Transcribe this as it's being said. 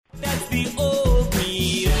the old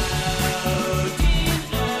me out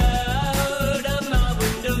and out of my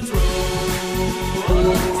windows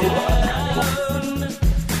roll down,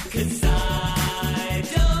 'cause I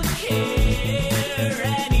don't care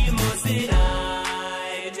anymore, said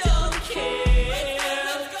I don't care.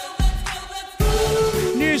 Let's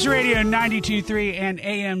go. News Radio 92.3 and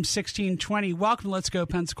AM 1620. Welcome to Let's Go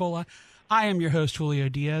Pensacola. I am your host, Julio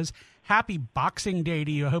Diaz. Happy Boxing Day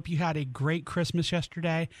to you. I hope you had a great Christmas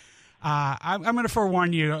yesterday. I'm going to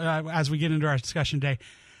forewarn you as we get into our discussion today.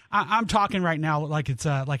 I'm talking right now like it's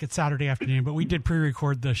Saturday afternoon, but we did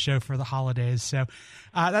pre-record the show for the holidays, so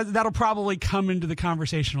that'll probably come into the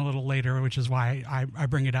conversation a little later, which is why I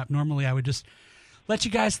bring it up. Normally, I would just let you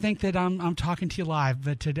guys think that I'm talking to you live,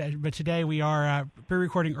 but today we are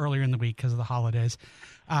pre-recording earlier in the week because of the holidays.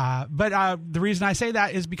 But the reason I say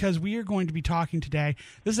that is because we are going to be talking today.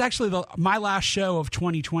 This is actually my last show of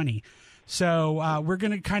 2020. So we're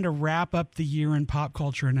going to kind of wrap up the year in pop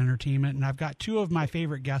culture and entertainment. And I've got two of my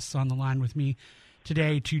favorite guests on the line with me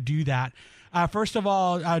today to do that. First of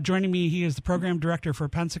all, joining me, he is the program director for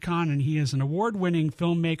Pensacon, and he is an award-winning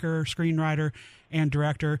filmmaker, screenwriter, and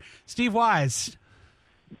director, Steve Wise.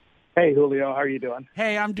 Hey, Julio. How are you doing?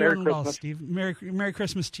 Hey, I'm doing well, Steve. Merry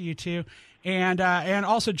Christmas to you, too. And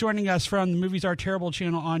also joining us from the Movies Are Terrible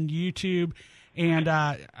channel on YouTube, and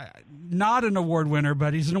not an award winner,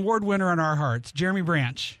 but he's an award winner in our hearts, Jeremy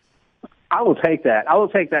Branch. I will take that. I will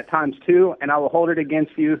take that times two, and I will hold it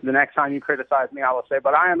against you the next time you criticize me. I will say,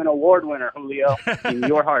 but I am an award winner, Julio, in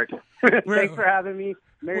your heart. Thanks for having me.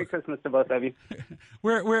 Merry Christmas to both of you.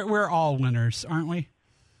 We're all winners, aren't we?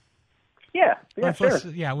 Yeah, sure.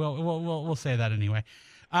 Yeah, we'll say that anyway,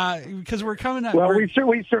 because we're coming up. Well, we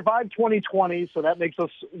survived 2020, so that makes us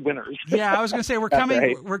winners. Yeah, I was going to say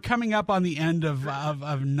we're coming up on the end of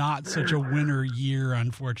not such a winner year,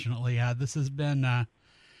 unfortunately. This has been, I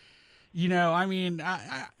mean,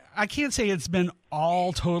 I can't say it's been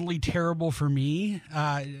all totally terrible for me,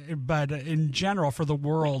 but in general for the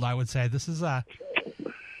world, I would say this is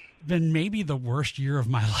been maybe the worst year of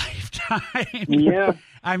my lifetime. Yeah.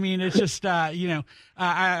 I mean, it's just, the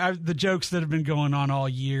jokes that have been going on all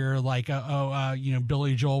year, like,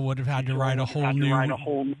 Billy Joel would have had to write a whole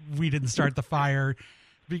new We Didn't Start the Fire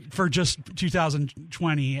for just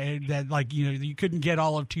 2020. That, you couldn't get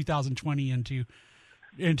all of 2020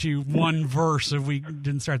 into one verse if we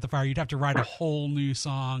didn't start the fire. You'd have to write a whole new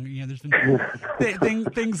song. There's been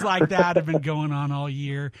things like that have been going on all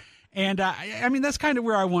year. And I mean, that's kind of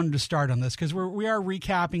where I wanted to start on this, because we are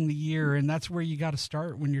recapping the year, and that's where you got to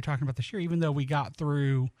start when you're talking about this year. Even though we got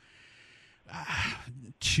through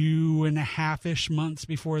 2.5-ish months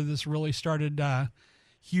before this really started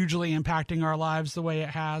hugely impacting our lives the way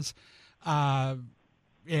it has,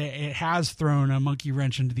 it has thrown a monkey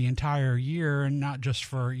wrench into the entire year, and not just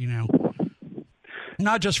for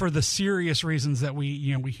the serious reasons that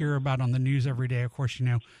we hear about on the news every day. Of course,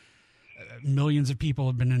 millions of people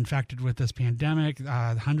have been infected with this pandemic,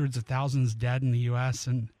 hundreds of thousands dead in the U.S.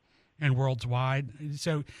 and worldwide.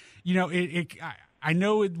 So, I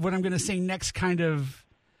know what I'm going to say next kind of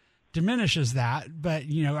diminishes that, but,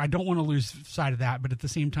 I don't want to lose sight of that. But at the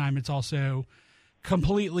same time, it's also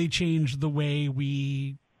completely changed the way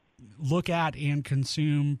we look at and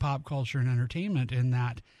consume pop culture and entertainment, in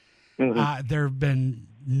that there have been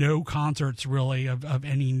no concerts really of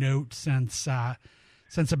any note since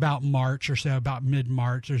about March or so, about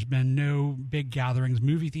mid-March. There's been no big gatherings.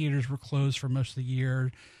 Movie theaters were closed for most of the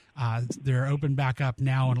year. They're open back up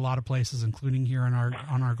now in a lot of places, including here on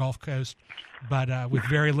our Gulf Coast, but with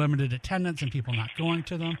very limited attendance and people not going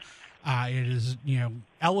to them. It has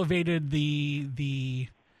elevated the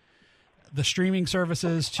streaming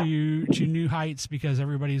services to new heights, because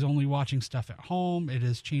everybody's only watching stuff at home. It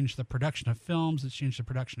has changed the production of films. It's changed the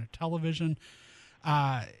production of television.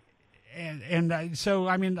 So,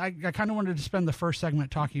 I mean, I kind of wanted to spend the first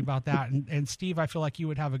segment talking about that. And Steve, I feel like you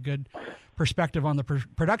would have a good perspective on the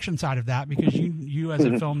production side of that, because you as a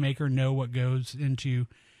filmmaker know what goes into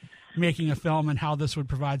making a film and how this would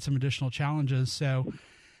provide some additional challenges. So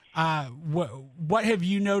what have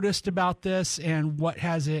you noticed about this, and what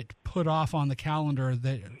has it put off on the calendar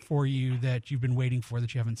for you that you've been waiting for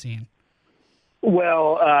that you haven't seen?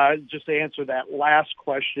 Well, just to answer that last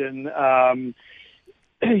question,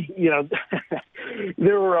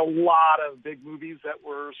 there were a lot of big movies that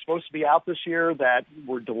were supposed to be out this year that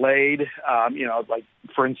were delayed. Like,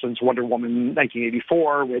 for instance, Wonder Woman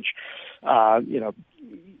 1984, which, I'm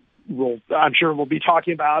sure we'll be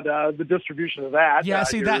talking about the distribution of that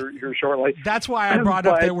here shortly. That's why I brought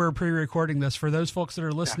up that we're pre-recording this. For those folks that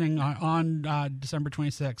are listening on December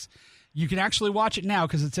 26th, You can actually watch it now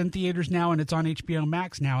because it's in theaters now and it's on HBO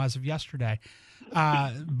Max now as of yesterday.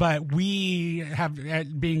 But we have,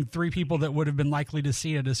 being three people that would have been likely to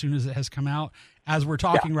see it as soon as it has come out, as we're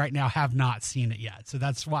talking right now, have not seen it yet. So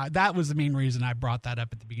that's why, that was the main reason I brought that up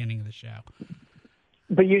at the beginning of the show.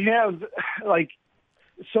 But you have like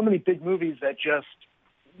so many big movies that just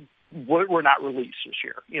were not released this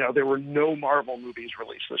year. You know, there were no Marvel movies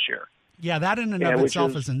released this year. Yeah, that in and of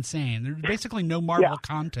itself is insane. There's basically no Marvel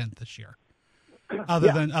content this year,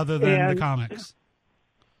 other than the comics.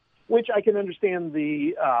 Which I can understand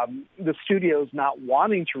the studios not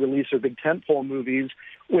wanting to release their big tentpole movies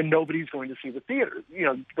when nobody's going to see the theater,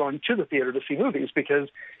 going to the theater to see movies, because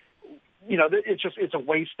it's a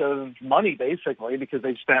waste of money basically, because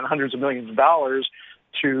they've spent hundreds of millions of dollars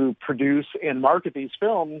to produce and market these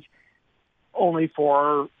films only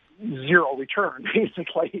for zero return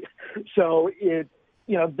basically. So they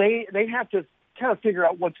have to kind of figure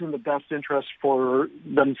out what's in the best interest for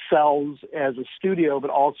themselves as a studio, but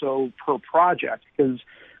also per project. Because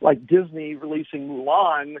like Disney releasing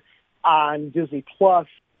Mulan on Disney Plus,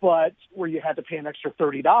 but where you had to pay an extra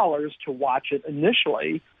 $30 to watch it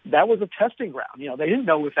initially, that was a testing ground. They didn't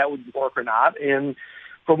know if that would work or not. And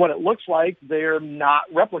from what it looks like, they're not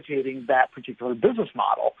replicating that particular business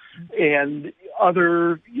model. And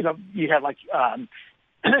other, you had like,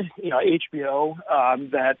 HBO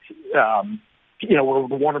that, where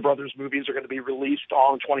the Warner Brothers movies are going to be released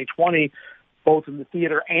all in 2020, both in the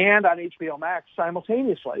theater and on HBO Max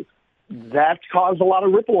simultaneously. That caused a lot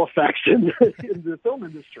of ripple effects in the film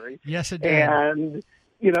industry. Yes, it did. And,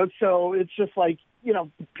 so it's just like,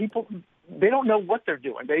 people, they don't know what they're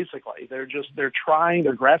doing, basically. They're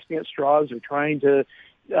grasping at straws. They're trying to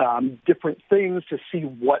different things to see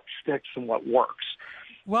what sticks and what works.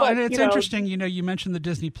 Well, and it's interesting, you mentioned the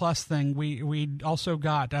Disney Plus thing. We also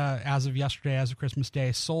got, as of yesterday, as of Christmas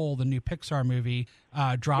Day, Soul, the new Pixar movie,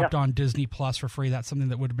 dropped on Disney Plus for free. That's something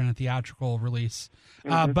that would have been a theatrical release.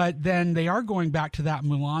 But then they are going back to that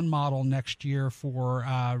Mulan model next year for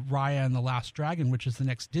Raya and the Last Dragon, which is the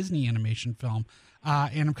next Disney animation film.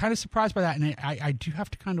 And I'm kind of surprised by that. And I do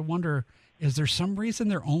have to kind of wonder, is there some reason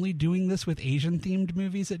they're only doing this with Asian-themed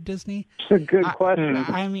movies at Disney? It's a good question.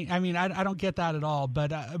 I don't get that at all.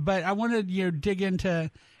 But I want to dig into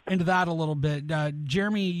that a little bit.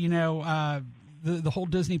 Jeremy, the whole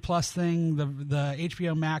Disney Plus thing, the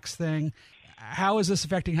HBO Max thing. How is this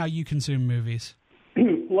affecting how you consume movies?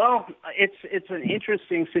 Well, it's an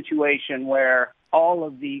interesting situation where all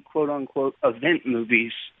of the quote-unquote event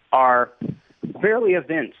movies are barely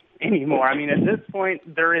events anymore. I mean, at this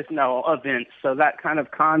point, there is no event. So that kind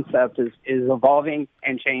of concept is evolving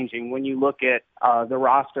and changing. When you look at the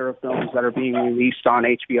roster of films that are being released on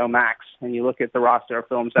HBO Max, and you look at the roster of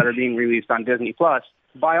films that are being released on Disney Plus,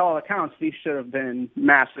 by all accounts, these should have been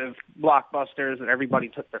massive blockbusters that everybody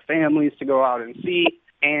took their families to go out and see.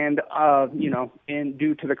 And, and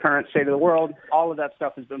due to the current state of the world, all of that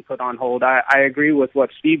stuff has been put on hold. I agree with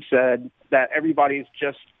what Steve said, that everybody's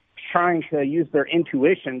just trying to use their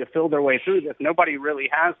intuition to feel their way through this. Nobody really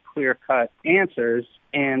has clear-cut answers,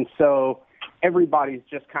 and so everybody's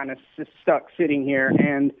just kind of stuck sitting here.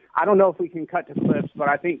 And I don't know if we can cut to clips, but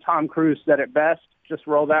I think Tom Cruise said it best. Just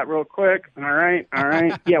roll that real quick. All right.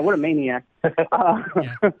 Yeah, what a maniac.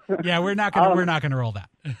 Yeah, we're not gonna roll that.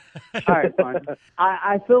 All right, fine.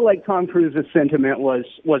 I feel like Tom Cruise's sentiment was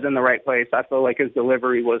in the right place. I feel like his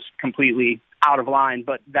delivery was completely out of line,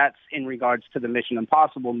 but that's in regards to the Mission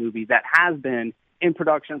Impossible movie that has been in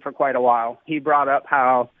production for quite a while. He brought up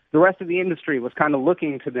how the rest of the industry was kind of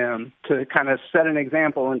looking to them to kind of set an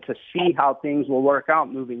example and to see how things will work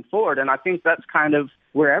out moving forward. And I think that's kind of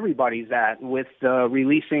where everybody's at with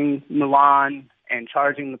releasing Mulan and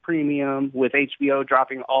charging the premium, with HBO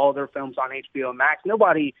dropping all their films on HBO Max.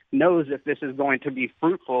 Nobody knows if this is going to be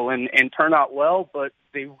fruitful and turn out well, but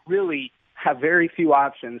they really have very few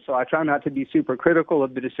options. So I try not to be super critical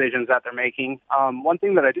of the decisions that they're making. One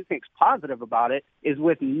thing that I do think is positive about it is,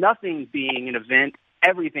 with nothing being an event,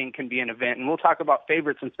 everything can be an event. And we'll talk about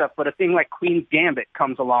favorites and stuff, but a thing like Queen's Gambit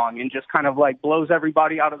comes along and just kind of like blows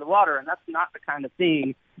everybody out of the water. And that's not the kind of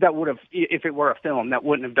thing that would have, if it were a film, that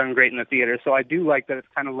wouldn't have done great in the theater. So I do like that it's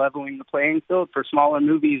kind of leveling the playing field for smaller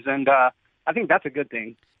movies. And I think that's a good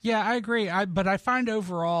thing. Yeah, I agree. But I find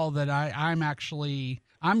overall that I'm actually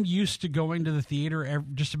I'm used to going to the theater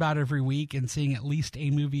just about every week and seeing at least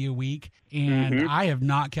a movie a week. And I have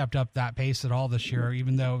not kept up that pace at all this year,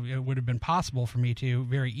 even though it would have been possible for me to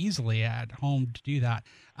very easily at home to do that.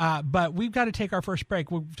 But we've got to take our first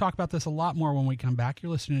break. We'll talk about this a lot more when we come back.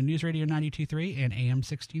 You're listening to News Radio 92.3 and AM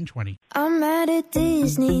 1620. I'm mad at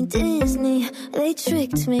Disney. They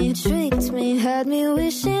tricked me, had me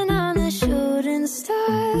wishing on a shooting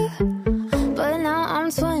star. But now I'm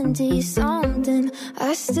 20-something,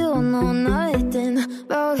 I still know nothing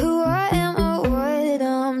about who I am or what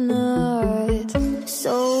I'm not.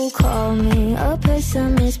 So call me a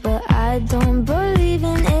pessimist, but I don't believe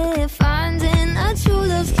in it. Finding a true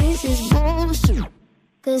love kiss is bullshit.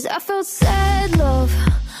 'Cause I felt sad love,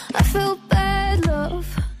 I felt bad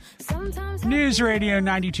love. Sometimes News Radio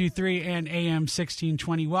 92.3 and AM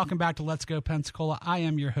 1620. Welcome back to Let's Go Pensacola. I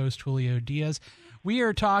am your host, Julio Diaz. We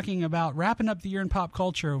are talking about wrapping up the year in pop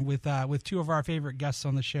culture with two of our favorite guests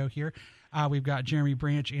on the show here. We've got Jeremy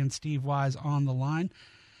Branch and Steve Wise on the line.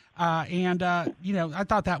 I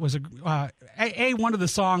thought that was one of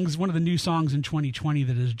the new songs in 2020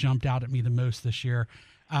 that has jumped out at me the most this year.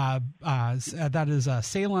 That is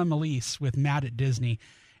Salem Elise with Mad at Disney.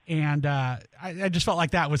 And I just felt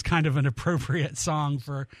like that was kind of an appropriate song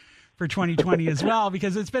for 2020 as well,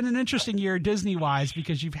 because it's been an interesting year Disney-wise,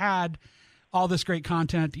 because you've had all this great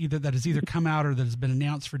content that has either come out or that has been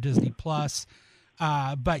announced for Disney Plus.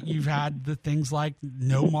 But you've had the things like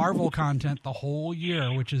no Marvel content the whole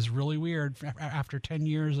year, which is really weird. After 10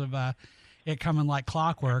 years of it coming like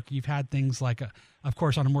clockwork, you've had things like, of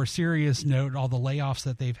course, on a more serious note, all the layoffs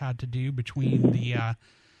that they've had to do between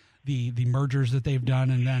the mergers that they've done,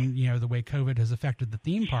 and then the way COVID has affected the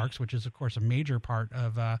theme parks, which is of course a major part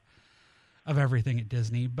of everything at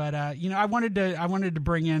Disney. But I wanted to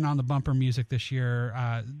bring in on the bumper music this year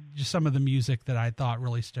just some of the music that I thought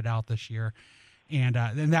really stood out this year. And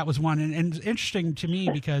that was one. And it's interesting to me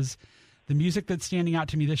because the music that's standing out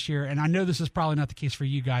to me this year, and I know this is probably not the case for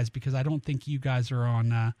you guys because I don't think you guys are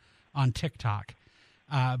on TikTok.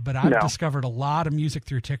 But I've discovered a lot of music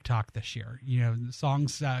through TikTok this year.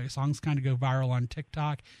 Songs kind of go viral on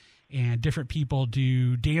TikTok, and different people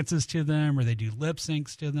do dances to them, or they do lip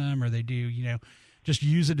syncs to them, or they do, just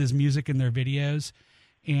use it as music in their videos.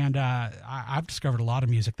 And I've discovered a lot of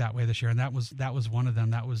music that way this year, and that was one of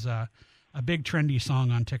them. That was a big trendy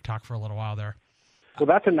song on TikTok for a little while there. Well,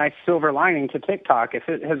 that's a nice silver lining to TikTok. If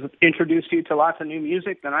it has introduced you to lots of new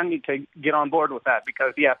music, then I need to get on board with that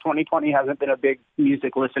because, 2020 hasn't been a big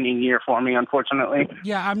music listening year for me, unfortunately.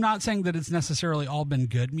 Yeah, I'm not saying that it's necessarily all been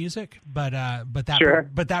good music, but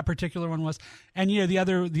that particular one was. And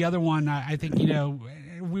the other one, I think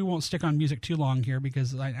we won't stick on music too long here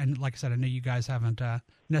because, like I said, I know you guys haven't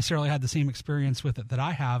necessarily had the same experience with it that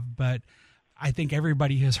I have, but I think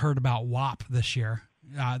everybody has heard about WAP this year.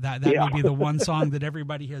 That would be the one song that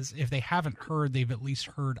everybody has, if they haven't heard, they've at least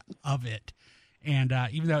heard of it. And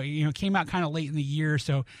even though it came out kind of late in the year,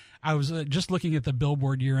 so I was just looking at the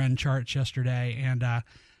Billboard year-end charts yesterday, and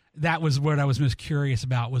that was what I was most curious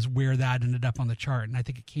about, was where that ended up on the chart. And I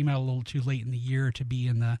think it came out a little too late in the year to be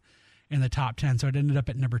in the top 10, so it ended up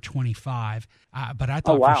at number 25. But I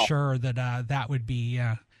thought for sure that that would be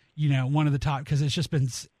one of the top, because it's just been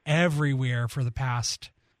everywhere for the past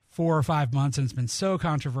 4 or 5 months, and it's been so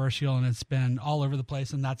controversial, and it's been all over the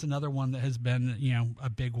place. And that's another one that has been, a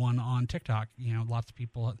big one on TikTok. Lots of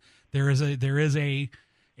people. There is a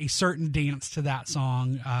certain dance to that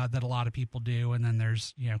song that a lot of people do, and then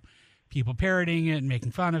there's people parodying it and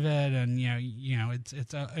making fun of it, and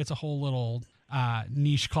it's a whole little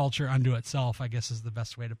niche culture unto itself, I guess is the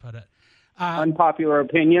best way to put it. Unpopular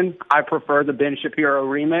opinion, I prefer the Ben Shapiro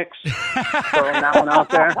remix. Throwing that one out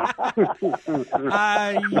there.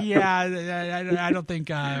 I don't think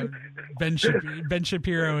Ben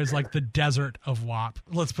Shapiro is like the desert of WAP.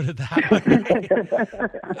 Let's put it that way.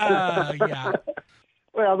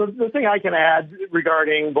 Well, the thing I can add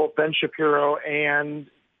regarding both Ben Shapiro and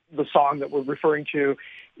the song that we're referring to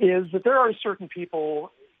is that there are certain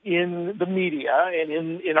people in the media and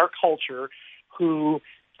in our culture who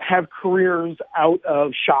have careers out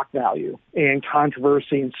of shock value and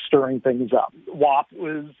controversy and stirring things up. WAP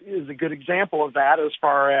is a good example of that, as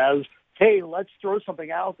far as, hey, let's throw something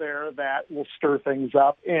out there that will stir things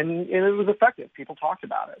up, and it was effective. People talked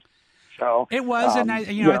about it. So it was, and I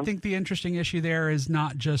think the interesting issue there is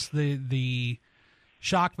not just the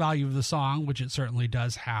shock value of the song, which it certainly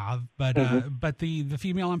does have, but the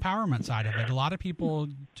female empowerment side of it. A lot of people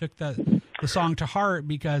took the song to heart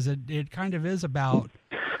because it kind of is about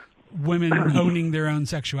women owning their own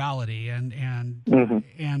sexuality, and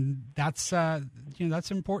that's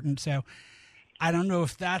that's important. So I don't know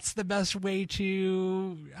if that's the best way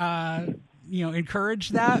to, encourage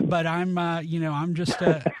that, but I'm just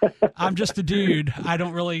a dude. I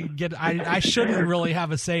don't really I shouldn't really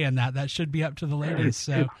have a say in that. That should be up to the ladies.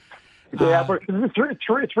 So. Yeah,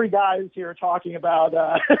 we're three guys here talking about.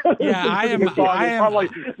 Yeah, I am. Probably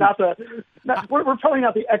not we're probably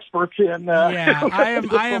not the experts in. Yeah, I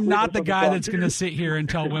am not the guy that's going to sit here and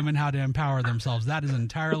tell women how to empower themselves. That is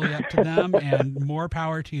entirely up to them, and more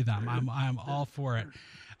power to them. I'm all for it.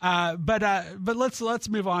 But let's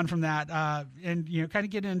move on from that, and kind of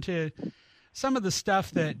get into some of the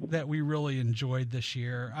stuff that we really enjoyed this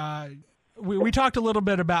year. We talked a little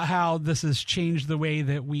bit about how this has changed the way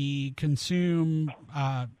that we consume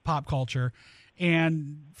pop culture.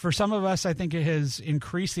 And for some of us, I think it has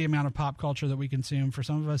increased the amount of pop culture that we consume. For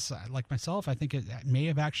some of us, like myself, I think it may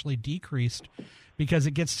have actually decreased because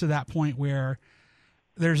it gets to that point where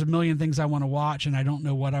there's a million things I want to watch and I don't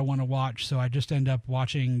know what I want to watch. So I just end up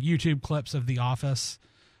watching YouTube clips of The Office,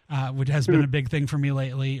 which has been a big thing for me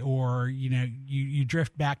lately. Or, you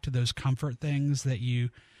drift back to those comfort things that you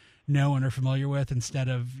know and are familiar with instead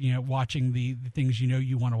of watching the things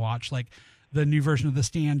you want to watch. Like the new version of The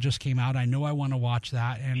Stand just came out. I know I want to watch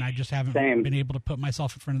that, and I just haven't been able to put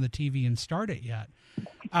myself in front of the TV and start it yet.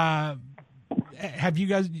 Have you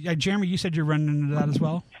guys, Jeremy, you said you're running into that as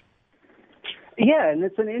well? Yeah, and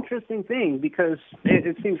it's an interesting thing because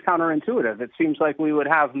it seems counterintuitive. It seems like we would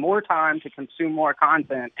have more time to consume more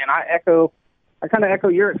content, and I kind of echo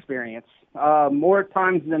your experience. More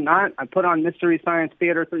times than not, I put on Mystery Science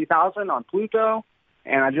Theater 3000 on Pluto,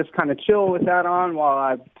 and I just kind of chill with that on while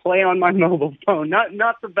I play on my mobile phone.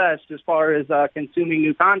 Not the best as far as consuming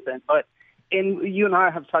new content, but you and I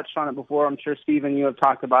have touched on it before. I'm sure, Stephen, you have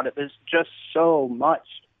talked about it. There's just so much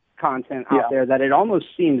content out there that it almost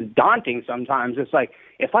seems daunting sometimes. It's like,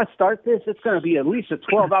 if I start this, it's going to be at least a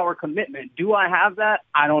 12-hour commitment. Do I have that?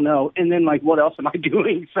 I don't know. And then, what else am I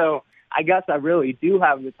doing? So I guess I really do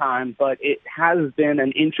have the time, but it has been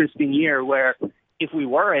an interesting year where if we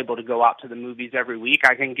were able to go out to the movies every week,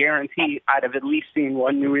 I can guarantee I'd have at least seen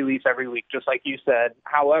one new release every week, just like you said.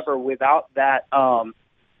 However, without that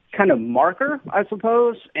kind of marker, I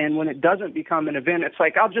suppose, and when it doesn't become an event, it's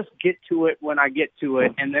like I'll just get to it when I get to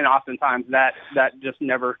it, and then oftentimes that just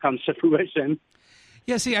never comes to fruition.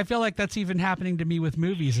 Yeah, see, I feel like that's even happening to me with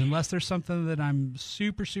movies, unless there's something that I'm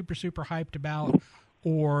super, super, super hyped about,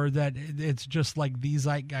 or that it's just like the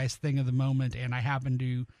zeitgeist thing of the moment, and I happen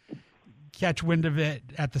to catch wind of it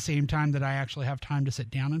at the same time that I actually have time to sit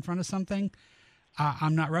down in front of something.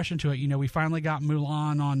 I'm not rushing to it. We finally got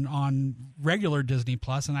Mulan on regular Disney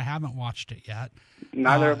Plus, and I haven't watched it yet.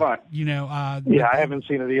 Neither have I. I haven't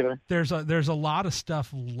seen it either. There's a lot of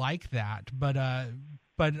stuff like that, but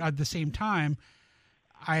at the same time,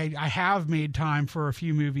 I have made time for a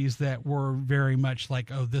few movies that were very much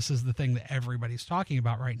like, oh, this is the thing that everybody's talking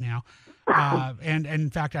about right now. And in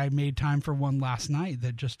fact, I made time for one last night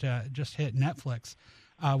that just hit Netflix,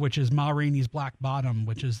 which is Ma Rainey's Black Bottom,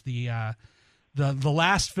 which is the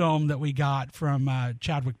last film that we got from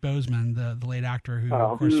Chadwick Boseman, the late actor who,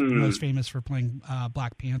 of course, most famous for playing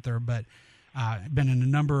Black Panther, but been in a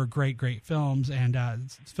number of great films. And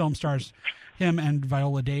film stars him and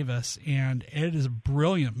Viola Davis, and it is a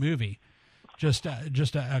brilliant movie. Just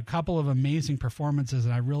a couple of amazing performances,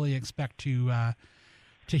 and I really expect to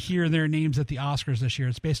hear their names at the Oscars this year.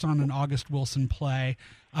 It's based on an August Wilson play.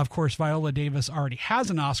 Of course, Viola Davis already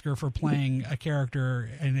has an Oscar for playing a character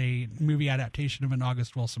in a movie adaptation of an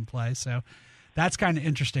August Wilson play, so that's kind of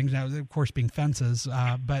interesting. Now, of course, being Fences,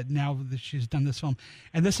 but now that she's done this film.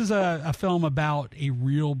 And this is a film about a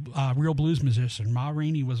real blues musician. Ma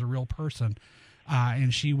Rainey was a real person,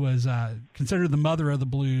 and she was considered the mother of the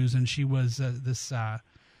blues, and she was this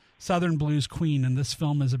Southern blues queen, and this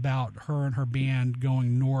film is about her and her band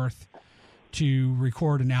going north to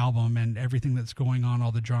record an album and everything that's going on,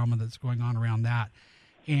 all the drama that's going on around that.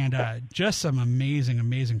 And just some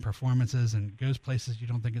amazing performances, and goes places you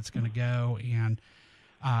don't think it's going to go. And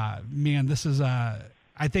man, this is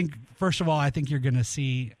I think, first of all, I think you're going to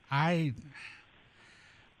see, I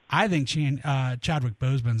think Chadwick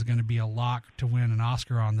Boseman's going to be a lock to win an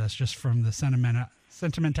Oscar on this, just from the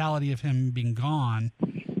sentimentality of him being gone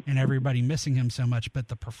and everybody missing him so much, but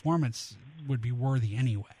the performance would be worthy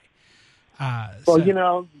anyway. The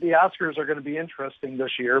Oscars are going to be interesting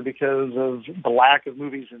this year because of the lack of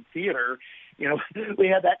movies in theater. We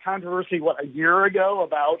had that controversy, a year ago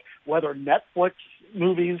about whether Netflix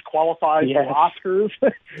movies qualify for Oscars.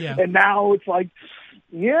 Yeah. And now it's like,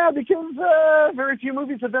 because very few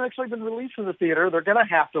movies have actually been released in the theater, they're going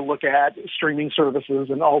to have to look at streaming services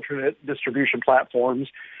and alternate distribution platforms.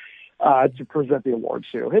 to present the awards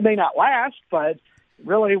to. It may not last, but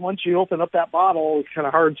really, once you open up that bottle, it's kind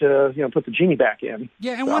of hard to put the genie back in.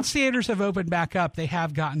 Yeah, and once theaters have opened back up, they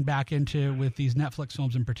have gotten back into, with these Netflix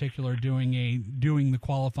films in particular, doing the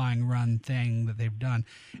qualifying run thing that they've done.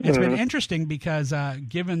 And it's been interesting because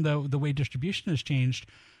given the way distribution has changed,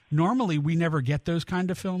 normally we never get those kind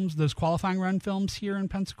of films, those qualifying run films here in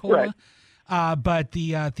Pensacola. Right. But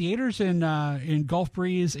the theaters in Gulf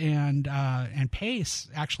Breeze and Pace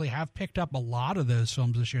actually have picked up a lot of those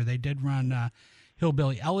films this year. They did run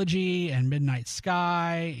Hillbilly Elegy and Midnight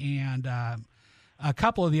Sky and a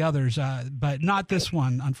couple of the others, but not this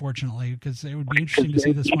one, unfortunately, because it would be interesting to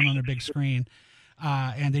see this one on a big screen.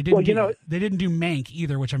 And they didn't they didn't do Mank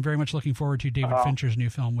either, which I'm very much looking forward to. David Fincher's new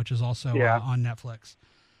film, which is also on Netflix.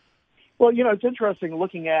 Well, it's interesting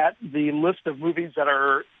looking at the list of movies that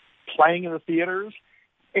are playing in the theaters,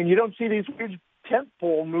 and you don't see these huge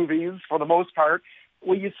tentpole movies for the most part.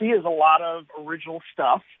 What you see is a lot of original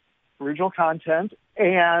stuff, original content,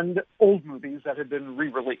 and old movies that have been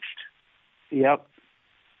re-released. Yep.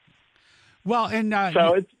 Well, and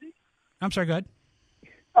so it's. I'm sorry. Go ahead.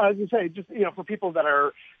 I was going to say, just for people that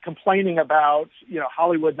are complaining about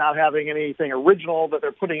Hollywood not having anything original that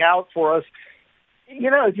they're putting out for us,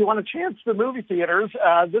 if you want to chance the movie theaters,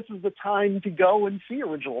 this is the time to go and see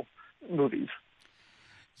original movies.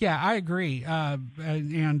 Yeah, I agree.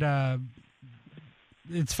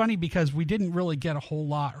 It's funny because we didn't really get a whole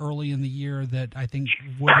lot early in the year that I think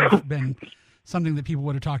would have been something that people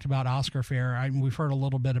would have talked about Oscar fare. We've heard a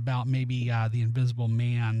little bit about maybe The Invisible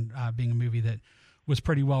Man being a movie that was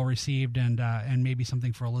pretty well received and maybe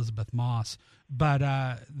something for Elizabeth Moss. But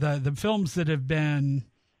the films that have been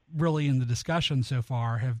really in the discussion so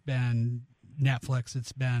far have been Netflix,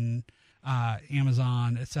 it's been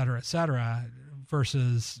Amazon, et cetera,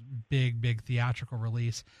 versus big theatrical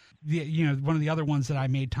release. One of the other ones that I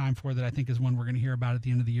made time for that I think is one we're going to hear about at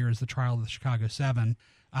the end of the year is The Trial of the Chicago 7.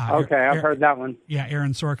 Okay, I've heard that one. Yeah,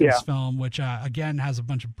 Aaron Sorkin's film, which again has a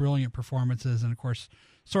bunch of brilliant performances, and of course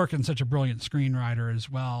Sorkin's such a brilliant screenwriter as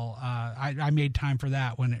well. I made time for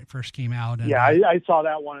that when it first came out. And, I saw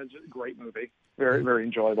that one. It's a great movie. Very, very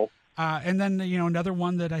enjoyable. And then, another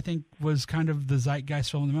one that I think was kind of the zeitgeist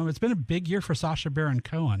film at the moment. It's been a big year for Sacha Baron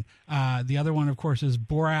Cohen. The other one, of course, is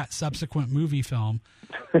Borat subsequent movie film,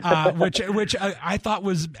 which I thought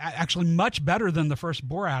was actually much better than the first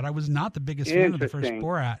Borat. I was not the biggest fan of the first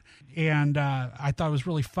Borat. And I thought it was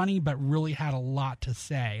really funny, but really had a lot to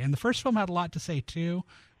say. And the first film had a lot to say, too.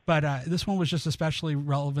 But this one was just especially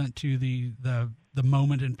relevant to the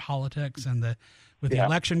moment in politics and with the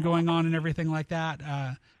election going on and everything like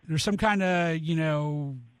that. There's some kind of,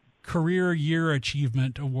 career year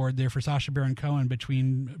achievement award there for Sacha Baron Cohen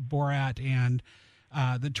between Borat and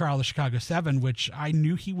The Trial of the Chicago 7, which I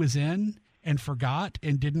knew he was in and forgot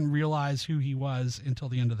and didn't realize who he was until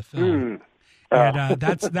the end of the film. And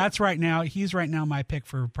that's right now. He's right now my pick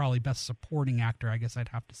for probably best supporting actor, I guess I'd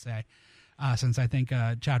have to say, since I think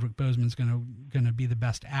Chadwick Boseman's going to be the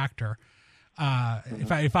best actor.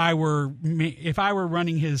 If I were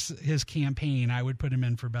running his campaign, I would put him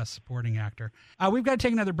in for best supporting actor. We've got to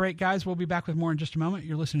take another break, guys. We'll be back with more in just a moment.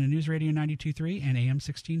 You're listening to News Radio 92.3 and AM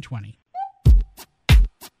 1620.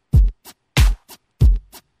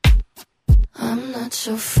 I'm not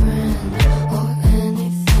your friend or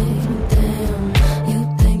anything, damn.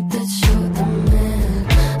 You think that you're the man,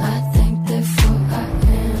 I think therefore I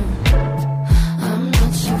am. I'm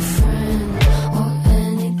not your friend or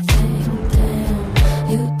anything,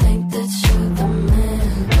 damn. You think that you're the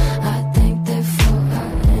man, I think therefore I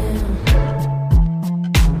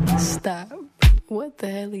am. Stop. What the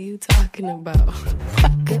hell are you talking about?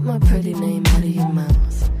 Get my pretty name out of your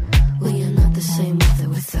mouth. We are not the same with or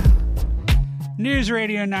without. News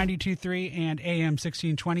Radio 92.3 and AM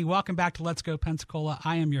 1620. Welcome back to Let's Go Pensacola.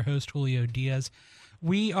 I am your host, Julio Diaz.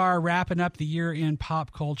 We are wrapping up the year in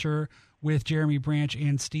pop culture with Jeremy Branch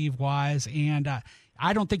and Steve Wise. And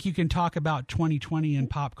I don't think you can talk about 2020 in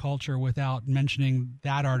pop culture without mentioning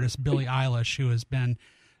that artist, Billie Eilish, who has been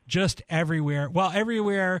just everywhere. Well,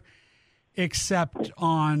 everywhere except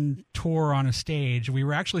on tour on a stage. We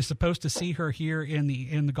were actually supposed to see her here in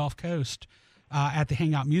the Gulf Coast at the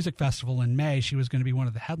Hangout Music Festival in May. She was going to be one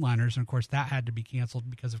of the headliners, and of course that had to be canceled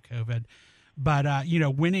because of COVID. But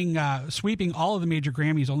sweeping all of the major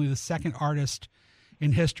Grammys, only the second artist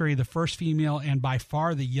in history, the first female, and by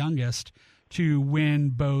far the youngest to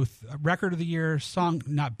win both Record of the Year, song,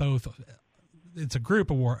 not both. It's a group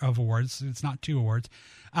of awards. It's not two awards,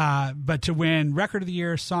 but to win Record of the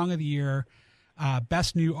Year, Song of the Year,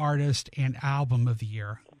 Best New Artist, and Album of the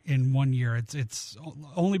Year in 1 year. It's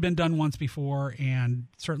only been done once before, and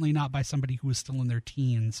certainly not by somebody who was still in their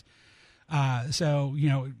teens. So, you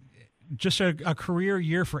know, just a career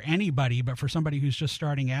year for anybody, but for somebody who's just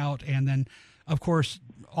starting out. And then, of course,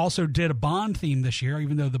 also did a Bond theme this year,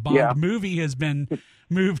 even though the Bond movie has been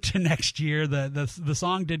moved to next year. The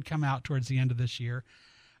song did come out towards the end of this year.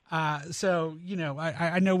 So, you know,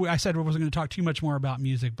 I know I said I wasn't going to talk too much more about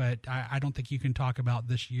music, but I don't think you can talk about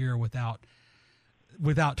this year without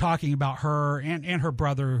talking about her and her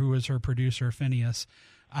brother, who is her producer, Phineas,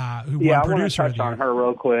 who won Producer of the Year. I want to touch on her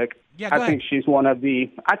real quick. Yeah, go ahead. I think she's one of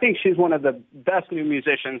the best new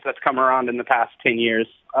musicians that's come around in the past 10 years.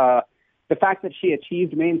 The fact that she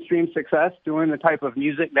achieved mainstream success doing the type of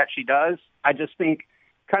music that she does, I just think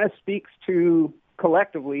kind of speaks to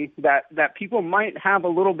collectively that people might have a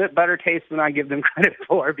little bit better taste than I give them credit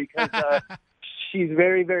for, because she's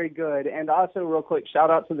very, very good. And also, real quick, shout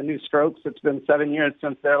out to the new Strokes. It's been 7 years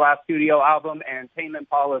since their last studio album, and Tame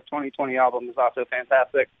Impala's 2020 album is also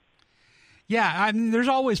fantastic. Yeah, I mean, there's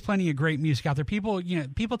always plenty of great music out there. People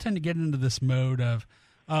tend to get into this mode of,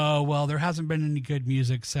 oh, well, there hasn't been any good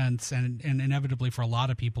music since, and inevitably for a lot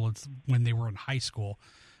of people, it's when they were in high school.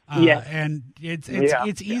 And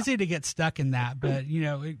it's easy to get stuck in that, but, you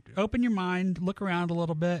know, open your mind, look around a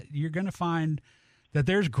little bit. You're going to find that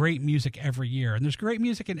there's great music every year, and there's great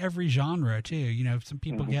music in every genre too. You know, some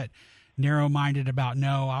people get narrow-minded about,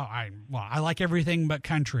 I like everything but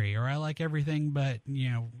country, or I like everything but, you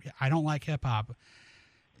know, I don't like hip hop.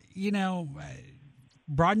 You know,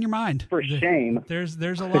 broaden your mind. For shame. There's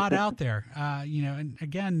a lot out there. You know, and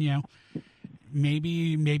again, you know, maybe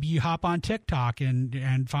you hop on TikTok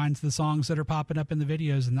and finds the songs that are popping up in the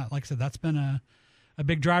videos, and that, like I said, that's been a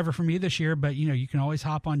big driver for me this year. But, you know, you can always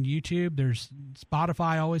hop on YouTube. There's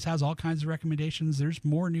Spotify always has all kinds of recommendations. There's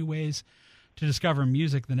more new ways to discover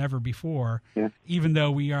music than ever before, even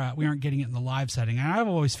though we aren't getting it in the live setting. And I've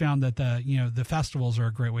always found that the festivals are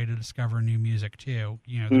a great way to discover new music too.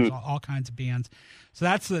 You know, there's all kinds of bands. So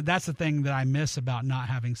that's the thing that I miss about not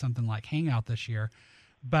having something like Hangout this year.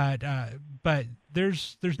 But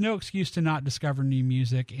there's no excuse to not discover new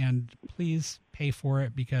music, and please pay for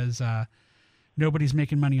it, because nobody's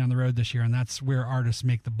making money on the road this year, and that's where artists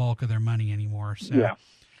make the bulk of their money anymore. So,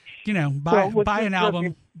 you know, buy an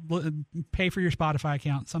album, pay for your Spotify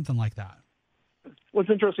account, something like that. What's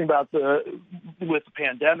interesting about with the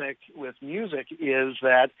pandemic with music is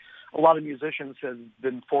that a lot of musicians have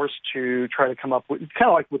been forced to try to come up with, kind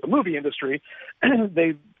of like with the movie industry,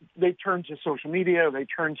 they turn to social media, they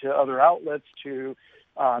turn to other outlets to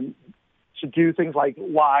do things like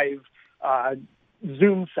live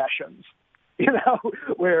Zoom sessions, you know,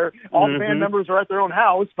 where all the band members are at their own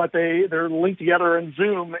house, but they're linked together in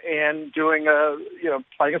Zoom and doing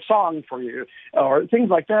playing a song for you, or things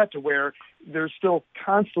like that, to where they're still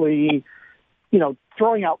constantly, you know,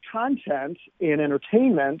 throwing out content in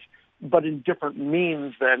entertainment, but in different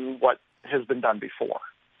means than what has been done before.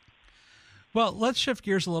 Well, let's shift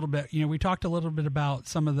gears a little bit. You know, we talked a little bit about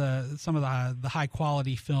some of the high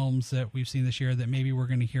quality films that we've seen this year that maybe we're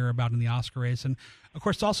going to hear about in the Oscar race. And of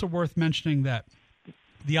course, it's also worth mentioning that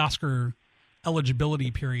the Oscar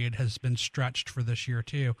eligibility period has been stretched for this year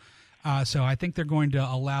too. So I think they're going to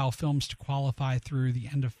allow films to qualify through the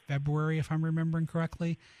end of February, if I'm remembering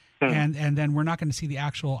correctly. And then we're not going to see the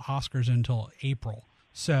actual Oscars until April.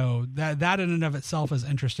 So that in and of itself is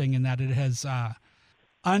interesting, in that it has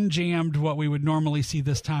unjammed what we would normally see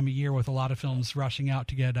this time of year, with a lot of films rushing out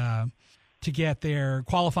to get their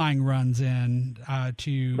qualifying runs in.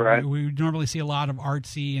 We would normally see a lot of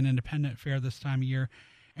artsy and independent fare this time of year,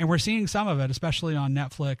 and we're seeing some of it, especially on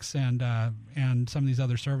Netflix and some of these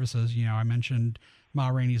other services. You know, I mentioned Ma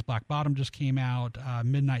Rainey's Black Bottom just came out.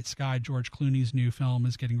 Midnight Sky, George Clooney's new film,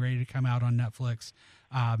 is getting ready to come out on Netflix.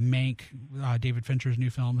 Mank, David Fincher's new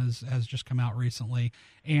film, has just come out recently,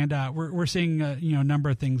 and we're seeing a number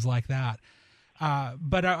of things like that.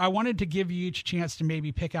 But I wanted to give you each a chance to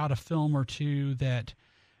maybe pick out a film or two that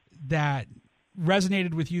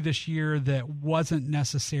resonated with you this year that wasn't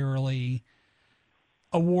necessarily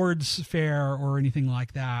awards fair or anything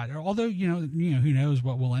like that. Although you know who knows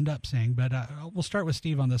what we'll end up seeing. But we'll start with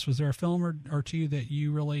Steve on this. Was there a film or two that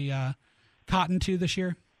you really caught into this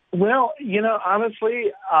year? Well, you know,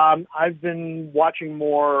 honestly, I've been watching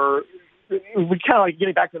more. We kind of like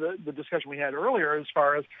getting back to the discussion we had earlier, as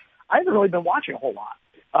far as I haven't really been watching a whole lot.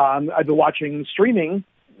 I've been watching streaming.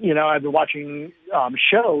 You know, I've been watching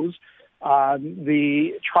shows.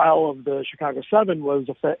 The Trial of the Chicago 7 was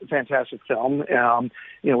a fantastic film.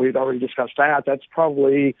 You know, we've already discussed that. That's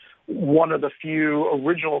probably one of the few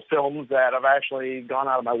original films that I've actually gone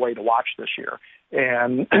out of my way to watch this year.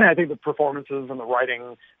 And I think the performances and the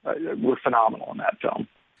writing were phenomenal in that film.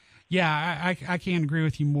 Yeah, I can't agree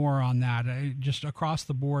with you more on that. Just across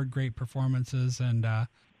the board, great performances, and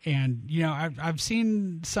you know, I've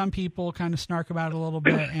seen some people kind of snark about it a little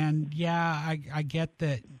bit, and yeah, I get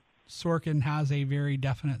that Sorkin has a very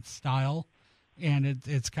definite style, and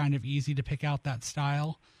it's kind of easy to pick out that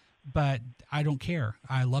style, but I don't care.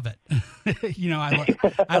 I love it. You know,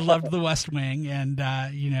 I loved The West Wing, and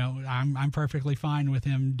you know, I'm perfectly fine with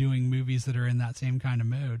him doing movies that are in that same kind of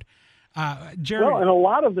mode. Jeremy, well, and a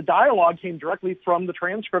lot of the dialogue came directly from the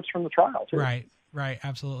transcripts from the trial, too. Right,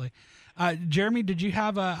 absolutely. Jeremy, did you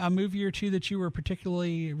have a movie or two that you were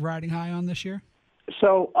particularly riding high on this year?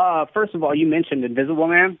 So, first of all, you mentioned Invisible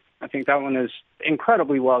Man. I think that one is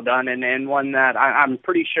incredibly well done, and one that I'm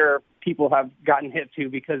pretty sure people have gotten hip to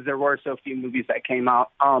because there were so few movies that came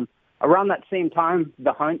out. Around that same time,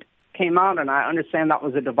 The Hunt came out, and I understand that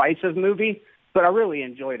was a divisive movie, but I really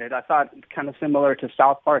enjoyed it. I thought kind of similar to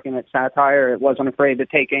South Park in its satire. It wasn't afraid to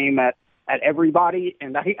take aim at everybody,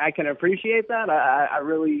 and I can appreciate that. I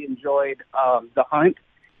really enjoyed The Hunt.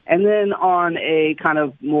 And then on a kind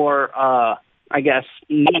of more, I guess,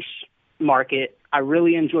 niche market, I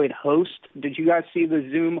really enjoyed Host. Did you guys see the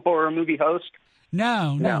Zoom horror movie Host?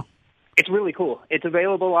 No. It's really cool. It's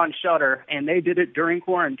available on Shudder, and they did it during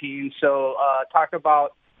quarantine. So talk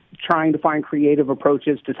about trying to find creative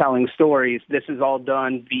approaches to telling stories. This is all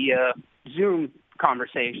done via Zoom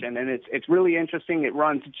conversation, and it's really interesting. It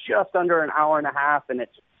runs just under an hour and a half, and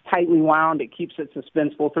it's tightly wound. It keeps it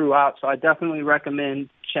suspenseful throughout, so I definitely recommend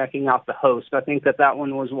checking out The Host. I think that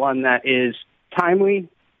one was one that is timely,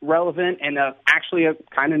 relevant, and actually a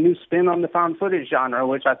kind of new spin on the found footage genre,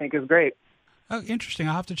 which I think is great. Oh, interesting.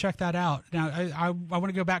 I'll have to check that out. Now, I want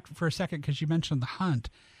to go back for a second because you mentioned The Hunt.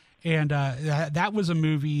 And that was a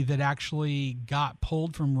movie that actually got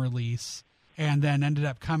pulled from release and then ended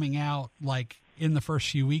up coming out like in the first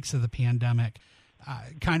few weeks of the pandemic,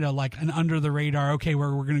 kind of like an under the radar. Okay,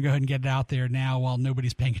 we're going to go ahead and get it out there now while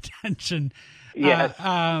nobody's paying attention. Yes.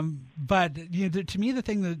 But you know, to me, the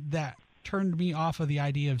thing that turned me off of the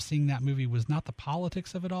idea of seeing that movie was not the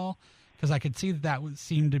politics of it all, because I could see that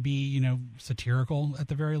seemed to be, you know, satirical at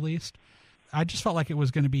the very least. I just felt like it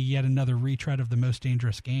was going to be yet another retread of The Most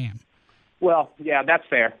Dangerous Game. Well, yeah, that's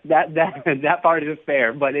fair. That part is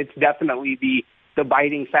fair, but it's definitely the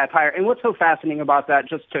biting satire. And what's so fascinating about that,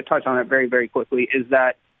 just to touch on it very, very quickly, is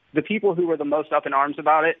that the people who were the most up in arms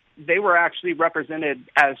about it, they were actually represented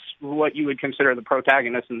as what you would consider the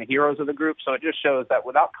protagonists and the heroes of the group. So it just shows that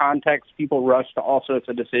without context, people rush to all sorts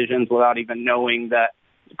of decisions without even knowing that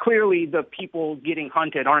clearly the people getting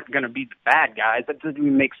hunted aren't going to be the bad guys. That doesn't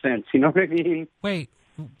even make sense. You know what I mean? Wait,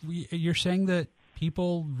 you're saying that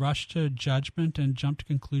people rush to judgment and jump to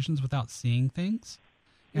conclusions without seeing things?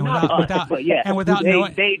 And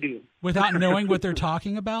they do. Without knowing what they're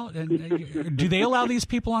talking about? And do they allow these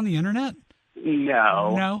people on the internet?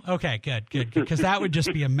 No. Okay, good. Because that would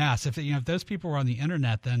just be a mess. If those people were on the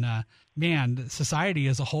internet, then man, society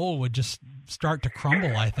as a whole would just start to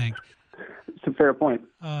crumble, I think. It's a fair point.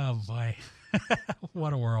 Oh boy.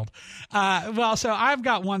 What a world. Well, so I've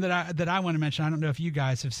got one that I want to mention. I don't know if you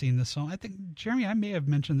guys have seen this film. I think, Jeremy, I may have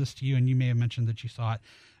mentioned this to you, and you may have mentioned that you saw it.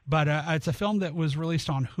 But it's a film that was released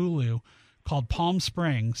on Hulu called Palm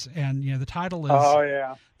Springs, and the title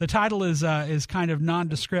is kind of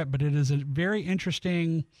nondescript, but it is a very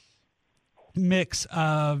interesting mix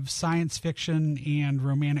of science fiction and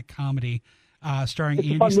romantic comedy, starring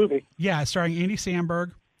Andy. It's a fun movie. Yeah, starring Andy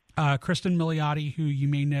Samberg, Kristen Milioti, who you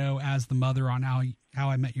may know as the mother on How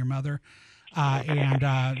I Met Your Mother,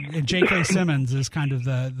 and J.K. Simmons is kind of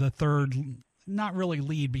the third, not really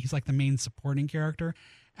lead, but he's like the main supporting character.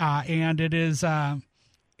 And it is,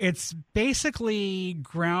 it's basically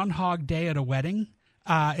Groundhog Day at a wedding,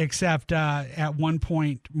 except at one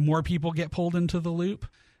point more people get pulled into the loop,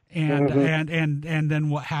 and then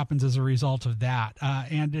what happens as a result of that.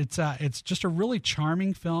 And it's just a really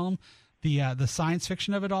charming film. The science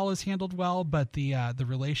fiction of it all is handled well, but the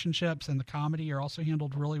relationships and the comedy are also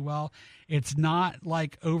handled really well. It's not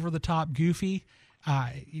like over the top goofy,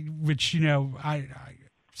 which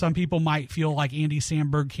some people might feel like Andy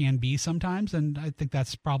Samberg can be sometimes, and I think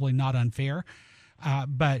that's probably not unfair.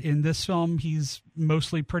 But in this film, he's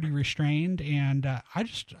mostly pretty restrained, and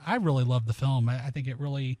I really love the film. I think it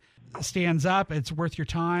really stands up. It's worth your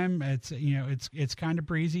time. It's kind of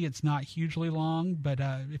breezy. It's not hugely long, but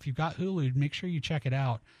if you've got Hulu, make sure you check it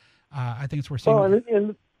out. I think it's worth seeing. Well,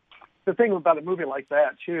 and the thing about a movie like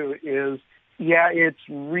that too is, it's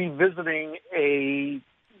revisiting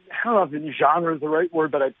I don't know if the genre is the right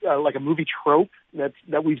word, but like a movie trope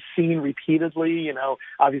that we've seen repeatedly.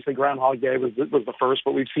 Obviously Groundhog Day was the first,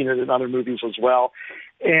 but we've seen it in other movies as well.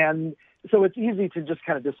 And So it's easy to just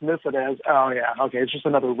kind of dismiss it as, oh yeah, okay, it's just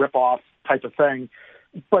another ripoff type of thing.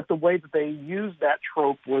 But the way that they used that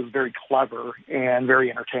trope was very clever and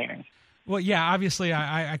very entertaining. Well, yeah, obviously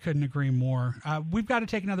I couldn't agree more. We've got to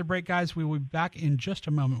take another break, guys. We will be back in just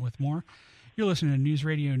a moment with more. You're listening to News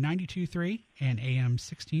Radio 92.3 and AM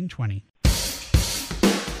 1620.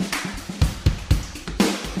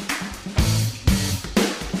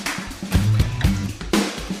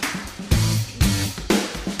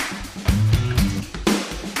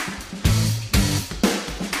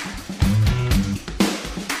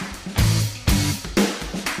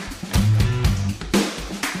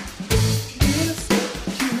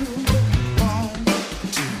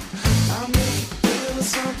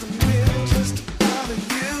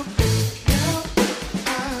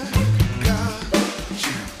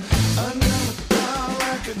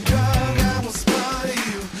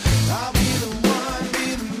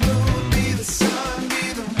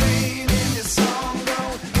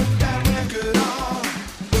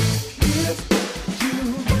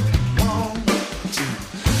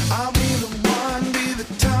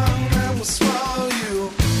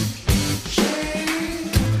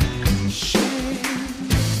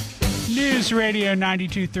 Radio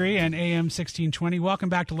 92.3 and AM 1620. Welcome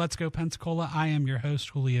back to Let's Go Pensacola. I am your host,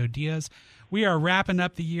 Julio Diaz. We are wrapping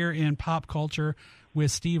up the year in pop culture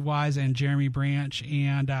with Steve Wise and Jeremy Branch.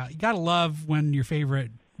 And you got to love when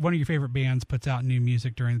one of your favorite bands puts out new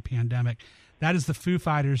music during the pandemic. That is the Foo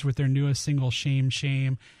Fighters with their newest single, Shame,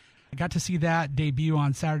 Shame. I got to see that debut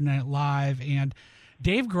on Saturday Night Live. And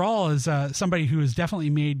Dave Grohl is somebody who has definitely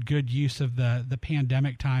made good use of the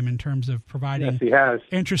pandemic time in terms of providing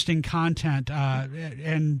interesting content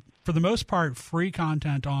and, for the most part, free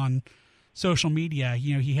content on social media.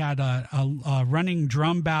 You know, he had a running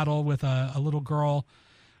drum battle with a little girl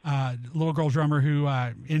drummer who,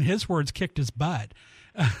 in his words, kicked his butt.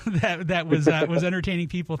 that was entertaining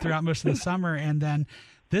people throughout most of the summer. And then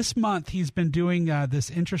this month he's been doing this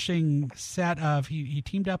interesting set of he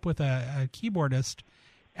teamed up with a keyboardist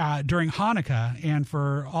during Hanukkah, and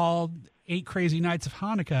for all 8 crazy nights of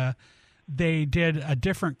Hanukkah, they did a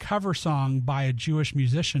different cover song by a Jewish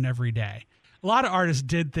musician every day. A lot of artists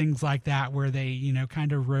did things like that where they, you know,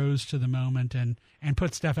 kind of rose to the moment and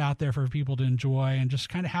put stuff out there for people to enjoy and just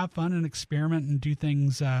kind of have fun and experiment and do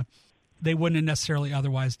things they wouldn't have necessarily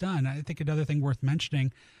otherwise done. I think another thing worth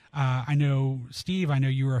mentioning, I know, Steve, I know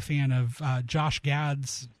you were a fan of Josh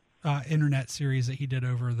Gad's internet series that he did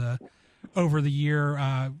over the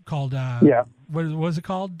year called what was it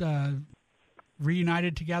called?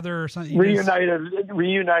 Reunited Together or something?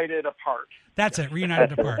 Reunited Apart. That's it,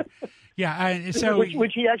 Reunited Apart. Yeah, so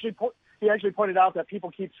which he actually pointed out that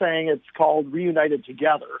people keep saying it's called Reunited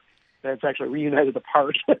Together. That's actually Reunited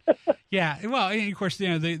Apart. Yeah, well, and of course, you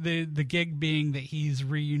know, the gig being that he's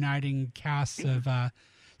reuniting casts of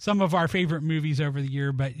some of our favorite movies over the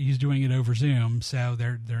year, but he's doing it over Zoom, so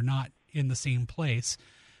they're not in the same place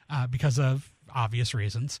because of obvious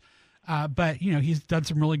reasons. But you know, he's done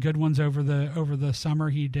some really good ones over the summer.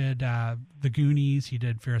 He did The Goonies, he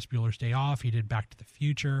did Ferris Bueller's Day Off, he did Back to the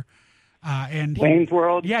Future. And Wayne's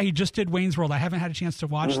World. Yeah, he just did Wayne's World. I haven't had a chance to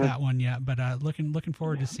watch that one yet, but looking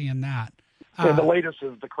forward to seeing that. And the latest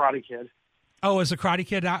is The Karate Kid. Oh, is The Karate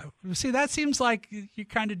Kid out? See, that seems like you're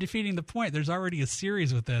kind of defeating the point. There's already a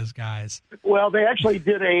series with those guys. Well, they actually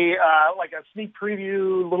did a sneak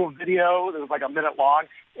preview little video that was like a minute long,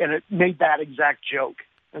 and it made that exact joke.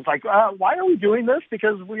 It's like, why are we doing this?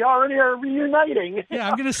 Because we already are reuniting. Yeah,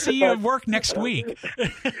 I'm going to see you at work next week.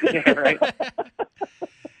 Yeah, right.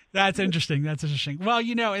 That's interesting. Well,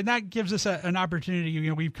 you know, and that gives us an opportunity. You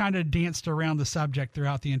know, we've kind of danced around the subject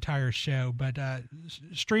throughout the entire show, but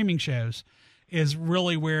streaming shows is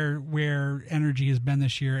really where energy has been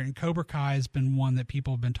this year. And Cobra Kai has been one that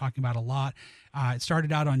people have been talking about a lot. It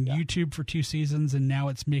started out on YouTube for 2 seasons, and now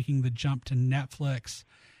it's making the jump to Netflix.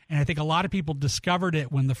 And I think a lot of people discovered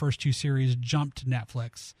it when the first 2 series jumped to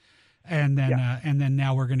Netflix. And then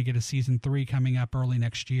now we're going to get a season 3 coming up early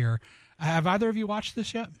next year. Have either of you watched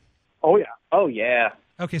this yet? Oh yeah. Oh yeah.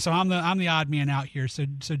 Okay, so I'm the odd man out here. So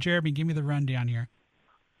Jeremy, give me the rundown here.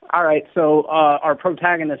 All right. So our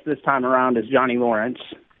protagonist this time around is Johnny Lawrence.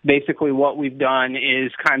 Basically, what we've done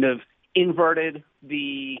is kind of inverted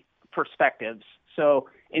the perspectives. So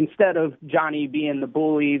instead of Johnny being the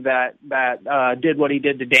bully that did what he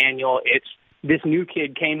did to Daniel, it's this new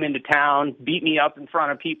kid came into town, beat me up in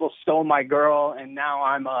front of people, stole my girl, and now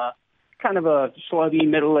I'm kind of a sluggy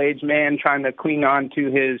middle-aged man trying to cling on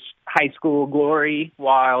to his high school glory,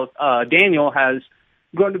 while Daniel has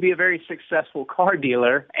grown to be a very successful car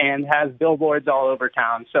dealer and has billboards all over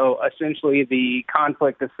town. So essentially the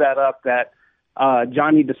conflict is set up that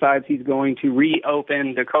Johnny decides he's going to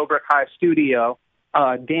reopen the Cobra Kai studio.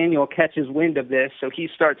 Daniel catches wind of this, so he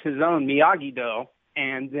starts his own Miyagi-Do,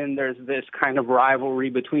 and then there's this kind of rivalry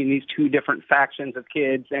between these two different factions of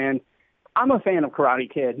kids, and I'm a fan of Karate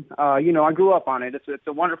Kid. I grew up on it. It's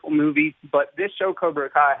a wonderful movie, but this show, Cobra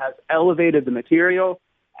Kai, has elevated the material,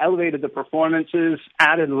 elevated the performances,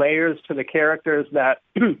 added layers to the characters that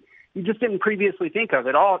you just didn't previously think of.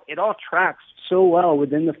 It all tracks so well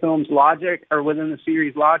within the film's logic, or within the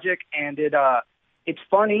series' logic, and it's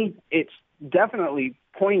funny. It's definitely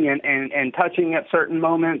poignant and touching at certain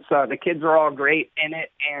moments. The kids are all great in it,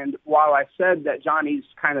 and while I said that Johnny's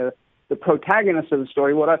kind of the protagonist of the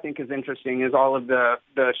story, what I think is interesting is all of the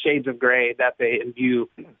shades of gray that they imbue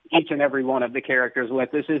each and every one of the characters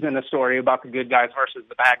with. This isn't a story about the good guys versus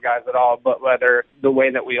the bad guys at all, but rather the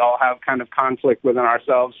way that we all have kind of conflict within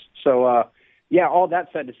ourselves. So, all that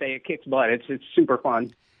said to say, it kicks butt. It's super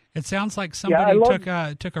fun. It sounds like somebody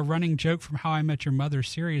took a running joke from How I Met Your Mother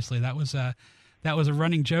seriously. That was a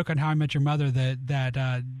running joke on How I Met Your Mother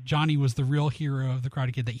that Johnny was the real hero of the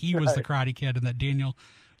Karate Kid, that he was the Karate Kid, and that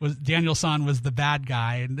Daniel-san was the bad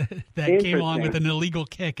guy, and that came along with an illegal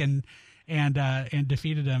kick and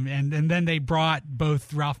defeated him. And then they brought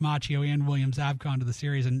both Ralph Macchio and William Zabka onto the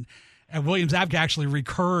series, and William Zabka actually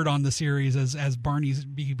recurred on the series as Barney's.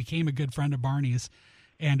 He became a good friend of Barney's,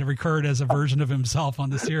 and recurred as a version of himself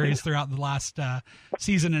on the series throughout the last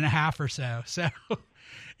season and a half or so. So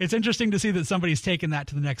it's interesting to see that somebody's taken that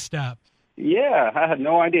to the next step. Yeah, I had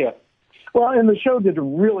no idea. Well, and the show did a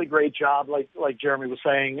really great job, like Jeremy was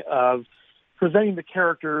saying, of presenting the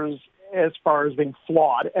characters as far as being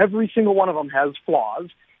flawed. Every single one of them has flaws,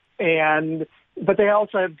 but they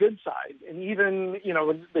also have good sides. And even,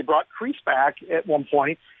 when they brought Kreese back at one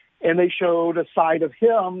point, and they showed a side of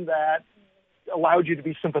him that allowed you to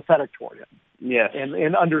be sympathetic toward him. Yes.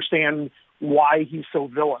 And understand why he's so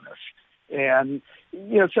villainous. And,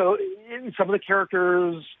 so some of the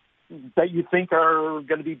characters that you think are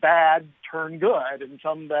going to be bad turn good, and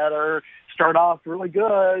some that start off really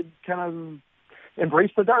good kind of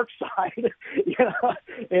embrace the dark side.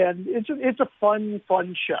 And it's a fun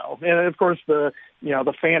show. And of course the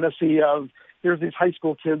fantasy of here's these high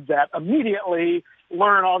school kids that immediately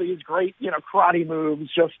learn all these great karate moves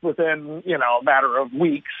just within a matter of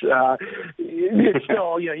weeks. It's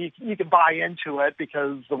still you can buy into it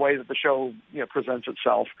because the way that the show presents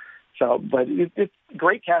itself. So, but it's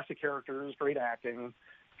great cast of characters, great acting,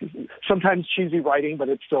 sometimes cheesy writing, but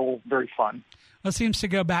it's still very fun. Well, it seems to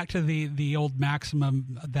go back to the old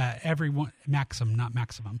maximum that everyone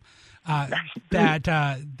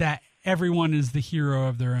that everyone is the hero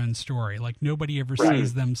of their own story. Like nobody ever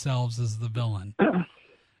sees themselves as the villain.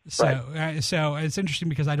 So, so it's interesting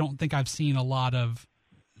because I don't think I've seen a lot of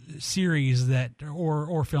series that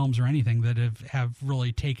or films or anything that have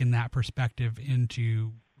really taken that perspective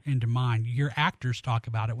into mind. You hear actors talk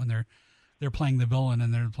about it when they're playing the villain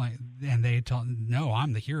and they tell, no,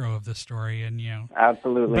 I'm the hero of this story. And,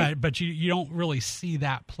 absolutely. But you don't really see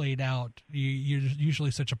that played out. You're usually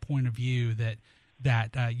such a point of view that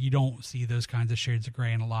you don't see those kinds of shades of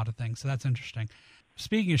gray in a lot of things. So that's interesting.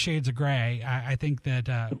 Speaking of shades of gray, I think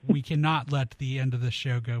that we cannot let the end of this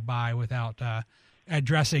show go by without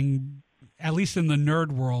addressing, at least in the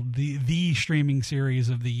nerd world, the streaming series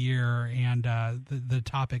of the year and the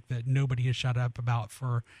topic that nobody has shut up about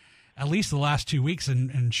for at least the last 2 weeks, and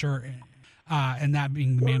that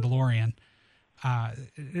being The Mandalorian. And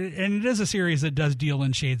it is a series that does deal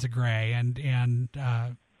in shades of gray and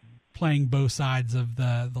playing both sides of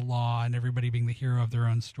the law and everybody being the hero of their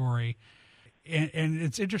own story. And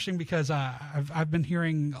it's interesting because I've been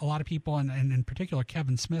hearing a lot of people, and in particular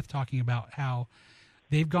Kevin Smith, talking about how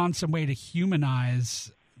they've gone some way to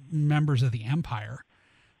humanize members of the Empire,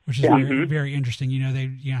 which is very, very interesting.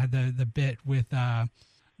 They had the bit with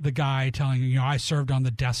the guy telling, I served on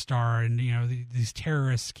the Death Star, and these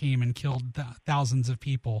terrorists came and killed thousands of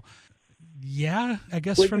people. Yeah, I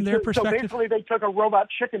guess from their perspective. So basically they took a robot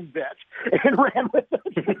chicken bit and ran with it.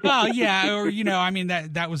 Oh, yeah. Or,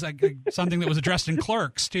 that was something that was addressed in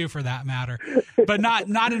Clerks, too, for that matter. But not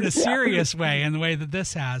in a serious way, in the way that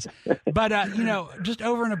this has. But, just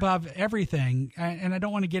over and above everything, and I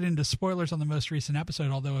don't want to get into spoilers on the most recent episode,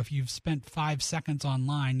 although if you've spent 5 seconds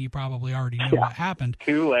online, you probably already know what happened.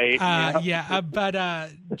 Too late. But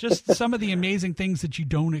just some of the amazing things that you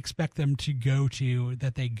don't expect them to go to,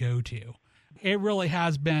 that they go to. It really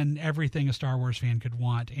has been everything a Star Wars fan could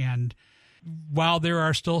want. And while there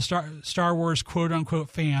are still Star Wars quote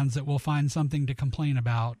unquote fans that will find something to complain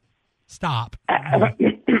about, stop.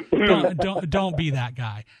 Don't be that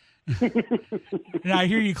guy. And I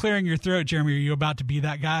hear you clearing your throat, Jeremy. Are you about to be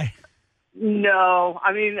that guy? No,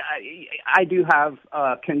 I mean, I do have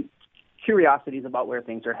curiosities about where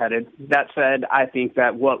things are headed. That said, I think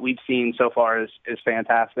that what we've seen so far is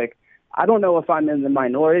fantastic. I don't know if I'm in the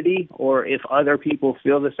minority or if other people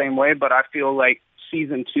feel the same way, but I feel like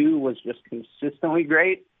season 2 was just consistently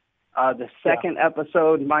great. The second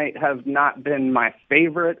episode might have not been my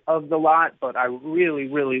favorite of the lot, but I really,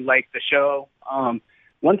 really liked the show.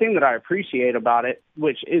 One thing that I appreciate about it,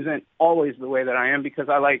 which isn't always the way that I am, because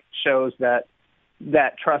I like shows that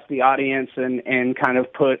trust the audience and kind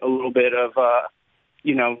of put a little bit of,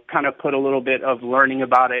 put a little bit of learning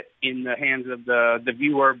about it in the hands of the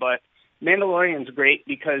viewer. But Mandalorian's great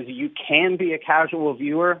because you can be a casual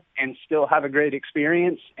viewer and still have a great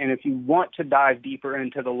experience. And if you want to dive deeper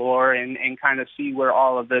into the lore and kind of see where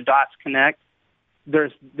all of the dots connect,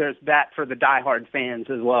 there's that for the diehard fans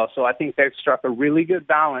as well. So I think they've struck a really good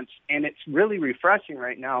balance, and it's really refreshing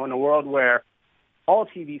right now in a world where all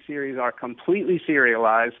TV series are completely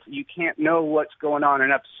serialized. You can't know what's going on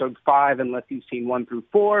in episode 5 unless you've seen 1 through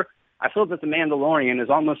 4. I feel that The Mandalorian is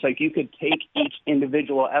almost like you could take each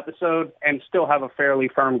individual episode and still have a fairly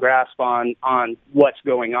firm grasp on what's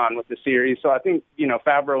going on with the series. So I think,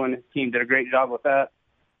 Favreau and his team did a great job with that.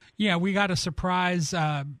 Yeah, we got a surprise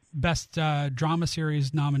best drama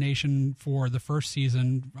series nomination for the first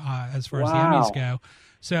season as far as the Emmys go.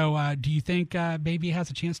 So do you think Baby has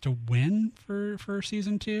a chance to win for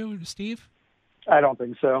season 2, Steve? I don't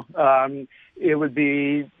think so. It would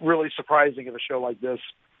be really surprising if a show like this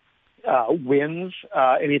wins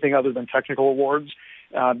anything other than technical awards,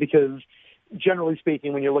 because generally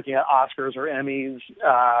speaking, when you're looking at Oscars or Emmys,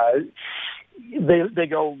 they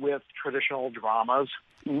go with traditional dramas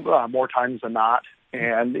more times than not,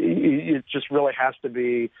 and it just really has to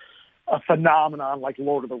be a phenomenon like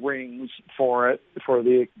Lord of the Rings for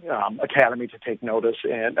the Academy to take notice,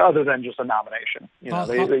 and other than just a nomination.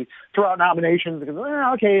 They throw out nominations because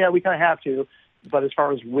we kind of have to, but as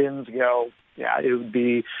far as wins go, it would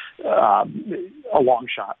be a long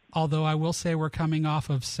shot. Although I will say we're coming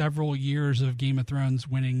off of several years of Game of Thrones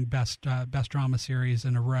winning best drama series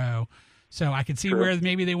in a row. So I could see where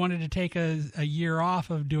maybe they wanted to take a year off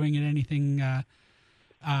of doing anything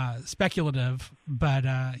speculative. But,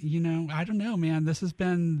 I don't know, man. This has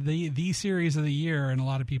been the series of the year in a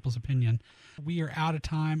lot of people's opinion. We are out of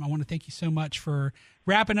time. I want to thank you so much for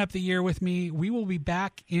wrapping up the year with me. We will be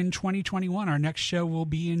back in 2021. Our next show will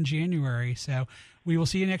be in January. So we will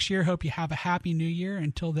see you next year. Hope you have a happy new year.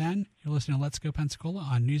 Until then, you're listening to Let's Go Pensacola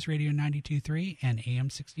on News Radio 92.3 and AM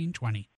 1620.